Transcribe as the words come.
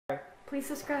Please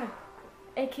subscribe.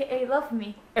 AKA love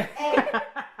me.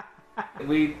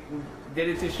 We did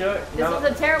it too short? This was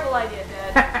a terrible idea,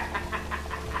 Dad.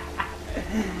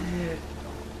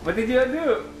 What did you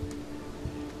do?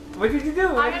 What did you do?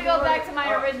 I'm gonna go back to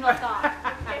my original thought.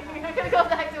 I'm gonna go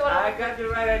back to what I got the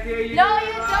right idea. You No, did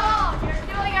it you wrong. don't! You're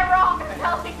doing it wrong! I'm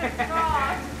telling you it's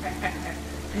wrong!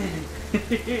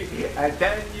 I'm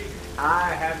telling you,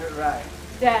 I have it right.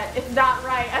 Dad, it's not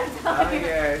right. I'm telling you.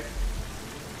 Okay.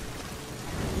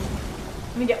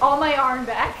 Let me get all my yarn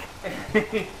back.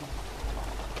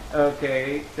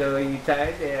 Okay, so you tie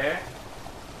it there.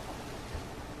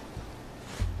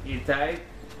 You tie it,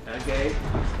 okay.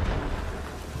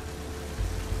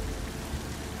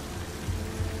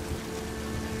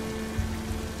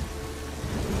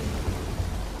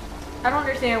 I don't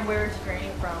understand where it's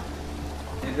draining from.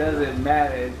 It doesn't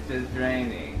matter, it's just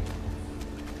draining.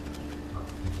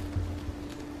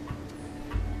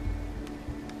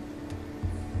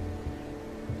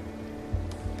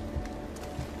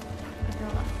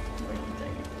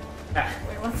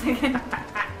 Wait one second.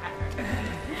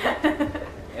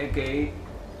 Okay.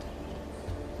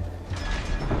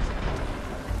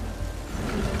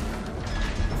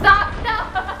 Stop! No!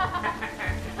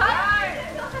 Climb!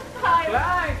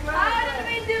 Climb! How did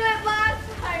we do it last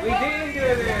time? We What didn't were do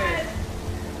you this.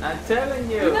 doing? I'm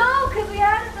telling you. No, because we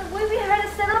had it the way we had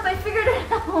it set up. I figured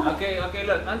it out. Okay, okay,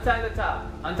 look, untie the top.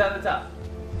 Untie the top.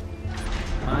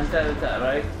 Untie the top,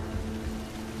 right?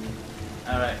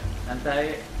 Alright, untie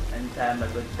it. Untie my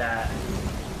good tie.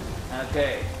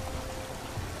 Okay.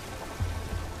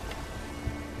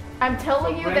 I'm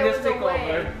telling you, Bring there the was a stick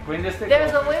way. over. Bring the stick There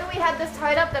was over. a way we had this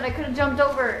tied up that I could have jumped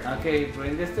over. Okay,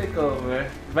 bring the stick over.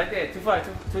 Right there, too far,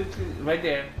 too, right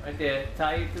there, right there.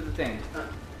 Tie it to the thing.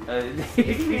 You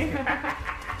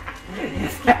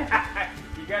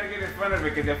gotta get in front of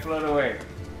it because they float away.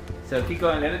 So keep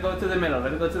going, let it go to the middle,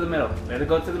 let it go to the middle, let it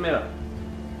go to the middle.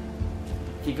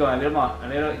 Keep going, a little more, a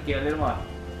little more.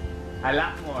 A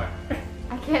lot more.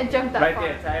 I can't jump that Right far.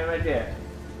 there, tie it right there.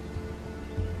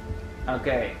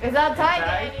 Okay. It's not tied to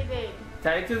Tie- anything.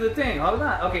 Tie it to the thing, hold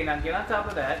on. Okay, now get on top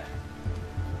of that.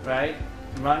 Right?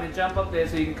 Run and jump up there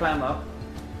so you can climb up.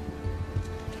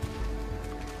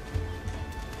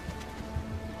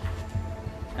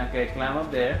 Okay, climb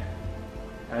up there.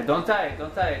 Alright, don't tie it,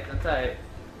 don't tie it, don't tie it.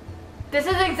 This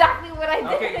is exactly what I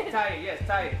did. Okay, tie it, yes,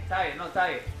 tie it, no,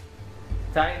 tie it.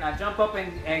 Tie it, now jump up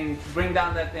and bring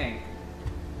down that thing.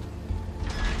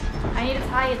 I need to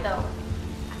tie it though.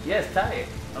 Yes, tie it.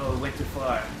 Oh, it went too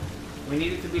far. We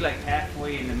need it to be like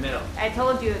halfway in the middle. I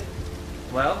told you.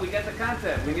 Well, we got the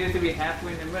concept. We need it to be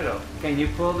halfway in the middle. Can you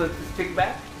pull the stick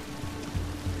back?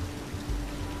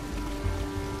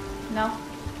 No.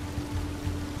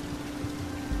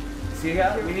 See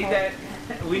how It's we your need fault.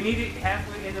 that? We need it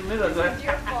halfway in the middle. So It's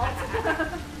your fault.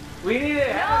 we need it.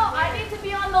 No, halfway. I need to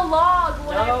be on the log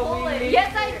when I No, pull we it. need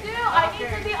Yes, to- I do. I need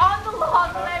Okay. to be on the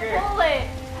log when Okay. I pull it.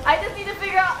 I just need to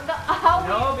figure out how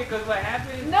No, because what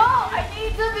happens? No, I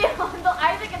need to be on the.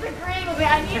 Isaac is agreeing with me.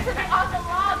 I need to be on the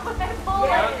log when I pull it.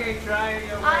 Okay, try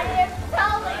your way. I am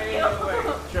telling Try you. your way.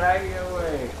 Try your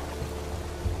way.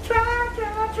 Try.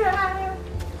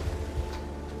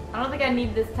 I don't think I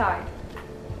need this tie.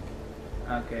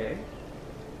 Okay.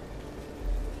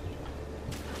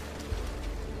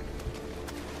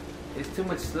 It's too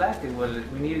much slack. Well,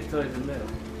 we need it towards the middle.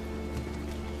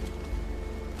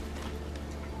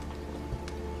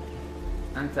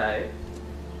 Untie it.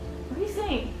 What are you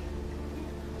saying?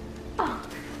 Oh.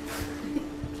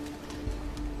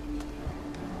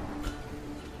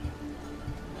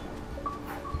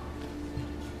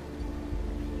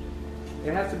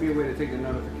 There has to be a way to take the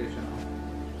notification off.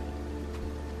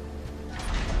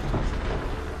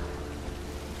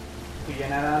 You're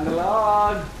not on the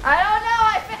log. I don't know.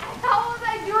 How was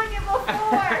I doing it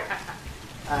before?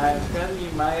 I'm telling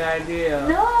you my idea.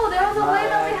 No, there was a way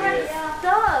that we had it idea.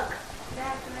 stuck.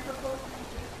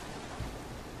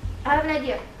 I have an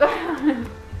idea.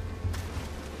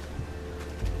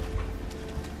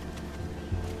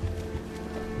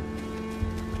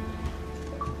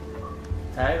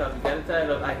 Tie it up. You gotta tie it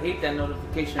up. I hate that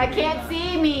notification. I being can't on.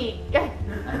 see me.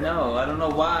 I know. I don't know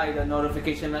why the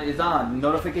notification is on.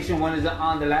 Notification one isn't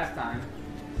on the last time.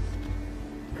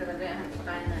 Because I didn't have to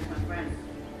sign in as my friend.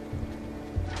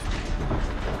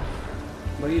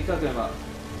 What are you talking about?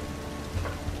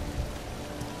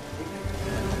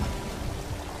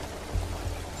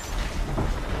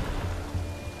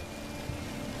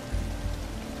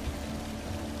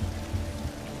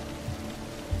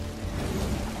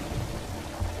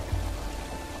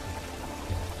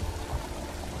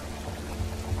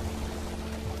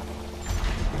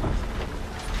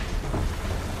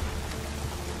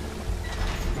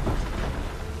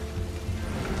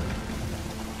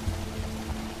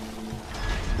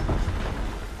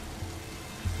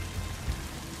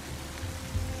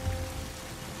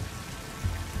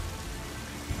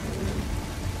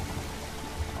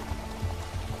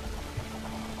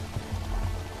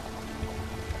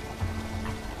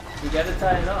 gotta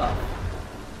tie it off.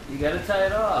 You gotta tie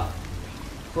it off.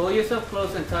 Pull yourself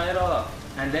close and tie it off.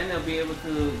 And then they'll be able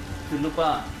to loop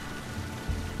on.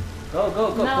 Go.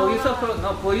 No. Pull yourself close.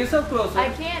 No, pull yourself closer. I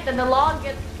can't, then the log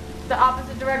gets the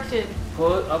opposite direction.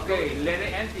 Okay, let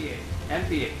it empty it.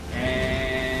 Empty it.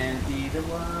 Empty the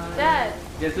water. Dad.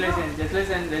 Just listen.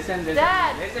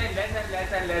 Dad.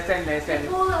 Listen.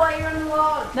 Pull it while you're on the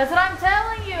log. That's what I'm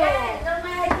telling you. Yeah, that's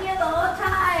my idea the whole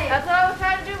time. That's what I was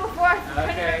trying to do before. I was trying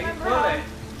to Okay, remember pull how. it.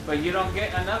 But you don't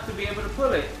get enough to be able to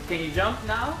pull it. Can you jump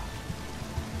now?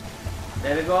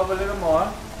 Let it go up a little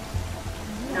more.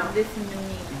 No, listen to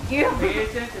me. You. Pay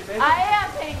attention, baby. I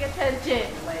am paying attention.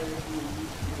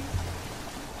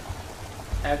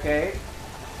 Okay.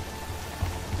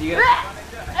 You gotta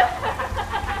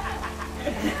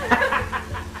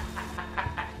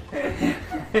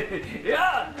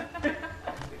yeah.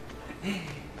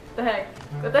 The heck?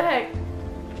 What the heck?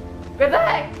 What the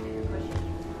heck?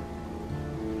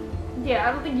 Yeah,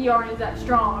 I don't think yarn is that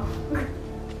strong.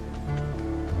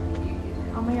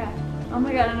 Oh my god. Oh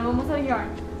my god, I'm almost out of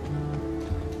yarn.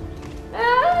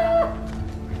 Ah!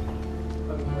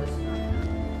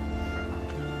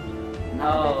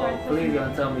 Oh, please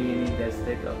don't tell me you need that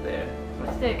stick up there.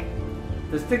 What stick?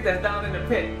 The stick that's down in the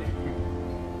pit.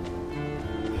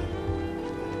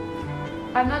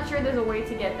 I'm not sure there's a way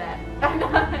to get that. I'm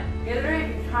not. Get it right,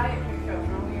 you tie it picked up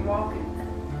when you're walking.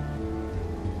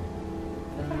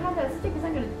 If I have that stick, it's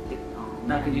not gonna do. Oh,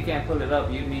 No, because you can't pull it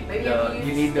up. You need Maybe the if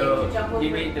you use the stick to jump over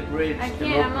you it. need the bridge. I the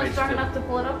can't. rope I'm not bridge strong to- enough to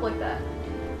pull it up like that.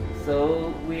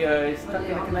 So we are stuck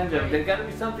in a conundrum. There's got to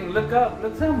be something. Look up.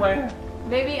 Look somewhere.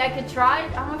 Maybe I could try.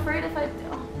 I'm afraid if I.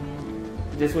 Oh.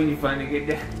 Just when you finally get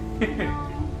there.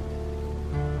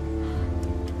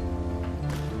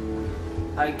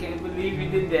 I can't believe you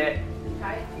did that.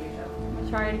 Tie it to yourself. I'm gonna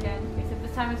try it again. Except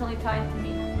this time it's only tied to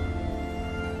me.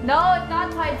 No, it's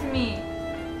not tied to me.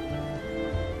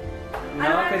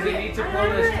 No, because you need to pull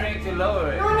the string to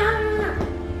lower it. No.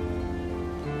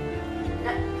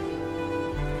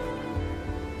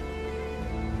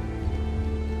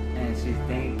 And she's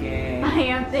thinking. I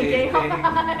am thinking. she's Hold on.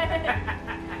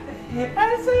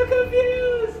 I'm so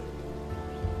confused.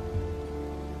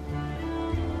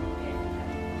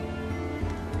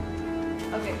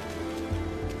 Okay.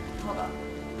 Hold on.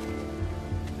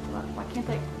 Hold on. Why can't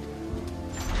I?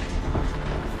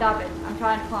 Stop it. I'm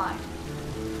trying to climb.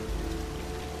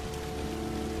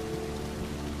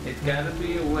 It's got to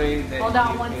be a way that Hold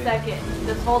on you 1 can- second.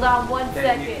 Just hold on 1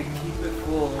 that you second. can keep it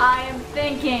full. I am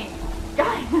thinking.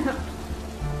 Because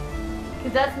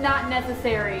that's not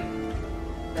necessary.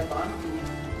 The bottom.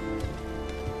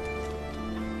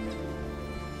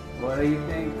 What are you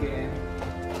thinking?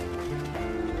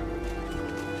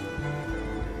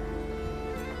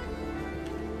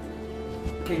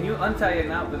 Can you untie a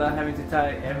knot without having to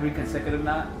tie every consecutive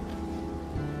knot?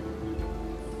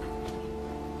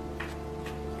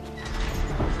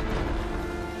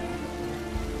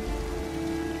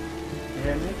 You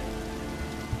hear me?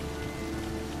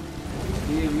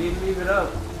 Leave it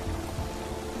up.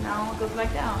 No, it goes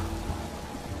back down.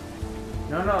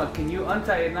 No, can you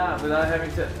untie a knot without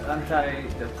having to untie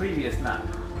the previous knot?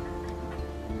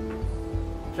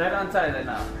 Try to untie that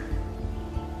knot.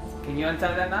 Can you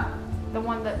untie that knot? The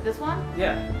one that, this one?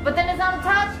 Yeah. But then it's not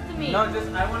attached to me. No, just,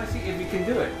 I want to see if you can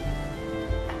do it.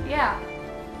 Yeah.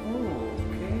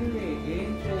 Okay,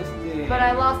 interesting. But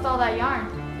I lost all that yarn.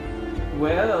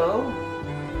 Well,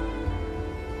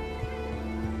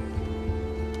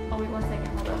 Oh, wait 1 second.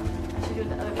 Hold up. I should do it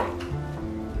the other way.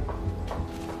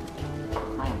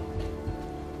 Climb.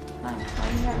 Why are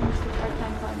you having such a hard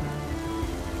time climbing?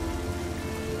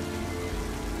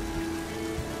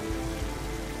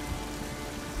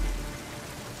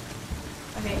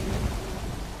 Okay.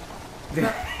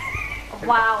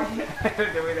 Wow.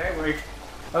 the way that works.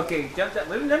 Okay, jump that.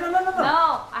 No. No, I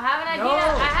have an idea. No.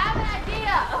 I have an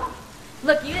idea. Oh.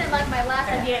 Look, you didn't like my last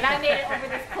idea, and I made it over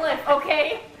this cliff,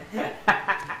 okay?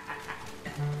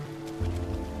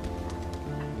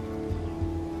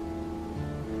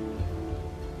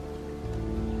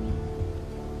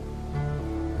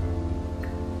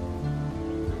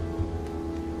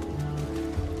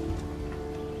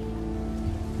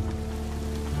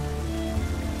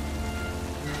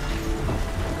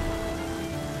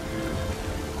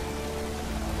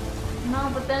 No,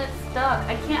 but then it's stuck.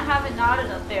 I can't have it knotted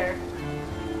up there.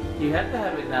 You have to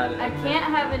have it knotted. I up there. can't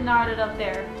have it knotted up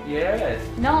there. Yes.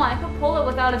 No, I could pull it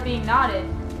without it being knotted.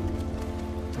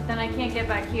 But then I can't get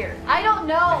back here. I don't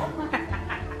know.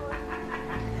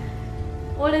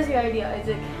 What is your idea,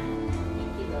 Isaac? You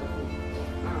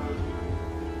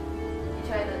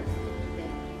tie the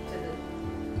thing to the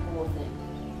whole thing.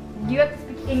 You have to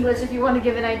speak English if you want to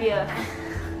give an idea.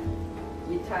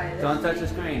 You tie this Don't touch the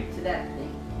stick screen. to that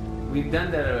thing. We've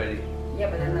done that already. Yeah,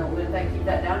 but then wouldn't that keep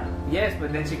that down? Yes,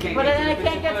 but then she can't But get then to I the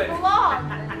can't get to the foot. log.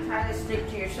 And then you tie the stick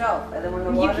to yourself, and then when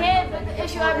the You water can't, comes but in, you the can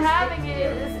issue pull I'm the stick having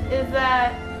together. is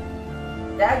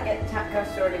that That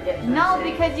comes sort of get to the no,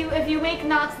 stick. because if you make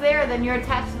knots there, then you're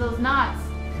attached to those knots.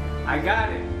 I got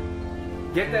it.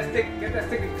 Get that stick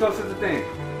close to the thing.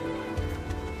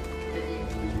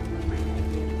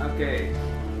 Okay.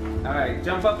 Alright,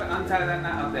 jump up and untie that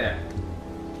knot up there.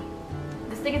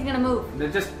 The stick is gonna move.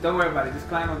 Then just don't worry about it. Just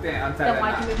climb up there and untie Then that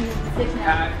why knot. can we use the stick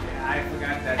now? I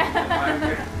forgot that.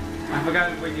 I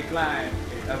forgot when you climb.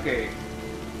 Okay.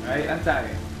 Right, untie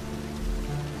it.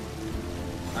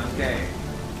 Okay.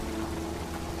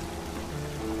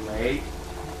 Wait.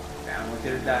 I want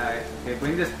you to die. Okay,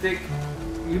 bring the stick.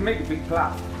 You make a big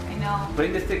plop. I know.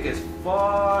 Bring the stick as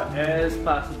far as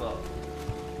possible.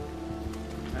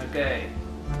 Okay.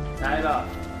 Tie it off.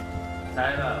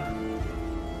 Tie it off.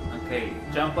 Okay,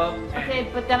 jump up. And Okay,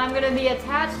 but then I'm gonna be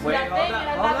attached to wait, that thing, and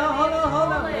I'm not gonna be able to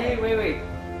hold on. pull it. Wait.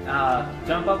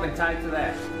 Jump up and tie to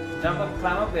that. Jump up,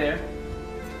 climb up there.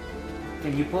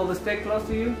 Can you pull the stick close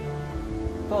to you?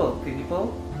 Pull. Can you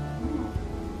pull?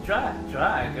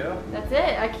 Try, girl. That's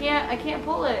it. I can't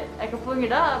pull it. I can bring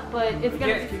it up, but it's gonna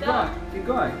Yes, be keep stuck. going. Keep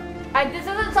going. This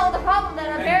doesn't solve the problem that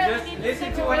I And barely just need the listen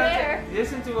stick to over what there.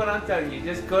 listen to what I'm telling you.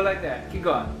 Just go like that. Keep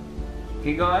going.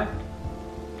 Keep going.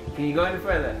 Can you go any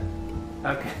further?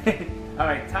 Okay. All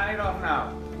right. Tie it off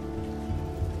now.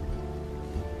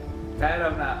 Tie it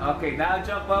up now. Okay. Now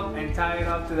jump up and tie it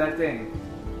up to that thing.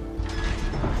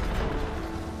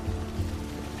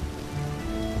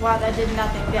 Wow, that did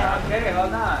nothing there. Okay.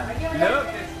 Hold on. I give it Look,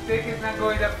 that the stick is not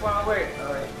going that far away.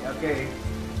 All right. Okay.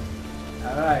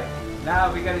 All right.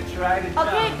 Now we gotta try to jump.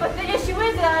 Okay, but the issue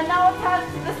is that I'm now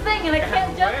attached to this thing and I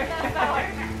can't jump that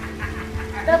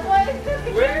far. That's why I said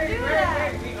we can't do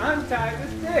that. Wait. We untie the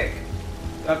stick.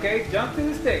 Okay, jump to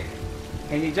the stick.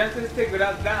 Can you jump to the stick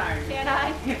without dying? Can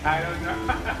I? I don't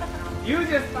know. Use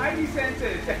your spidey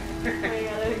senses. Wait,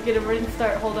 I gotta get a ring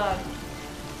start. Hold on.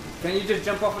 Can you just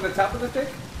jump off of the top of the stick?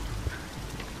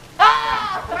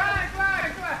 Ah!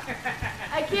 Climb.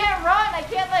 I can't run. I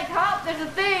can't like hop. There's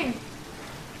a thing.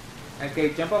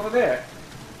 Okay, jump over there.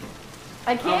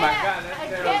 I can't. Oh my God, that's I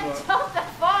terrible. can't jump that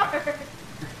far.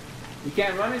 You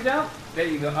can't run and jump? There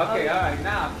you go. Okay, Okay. all right.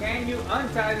 Now, can you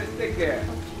untie the stick there?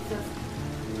 Jesus.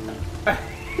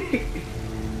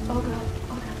 Oh God.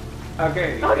 Oh God.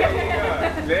 Okay, Okay. there you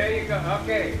go. There you go.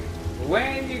 Okay.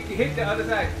 When you hit the other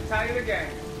side, tie it again.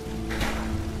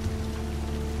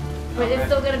 But it's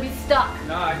still gonna be stuck.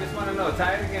 No, I just want to know.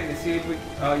 Tie it again to see if we.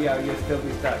 Oh yeah, you'll still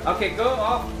be stuck. Okay, go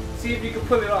off. See if you can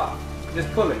pull it off. Just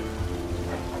pull it.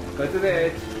 Go to the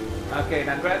edge. Okay,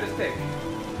 now grab the stick.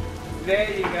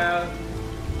 There you go.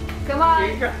 Come on.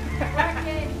 There you go. Work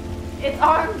it. It's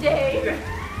arm day.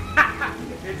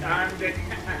 It's arm day.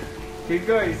 Keep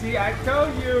going. See, I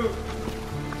told you.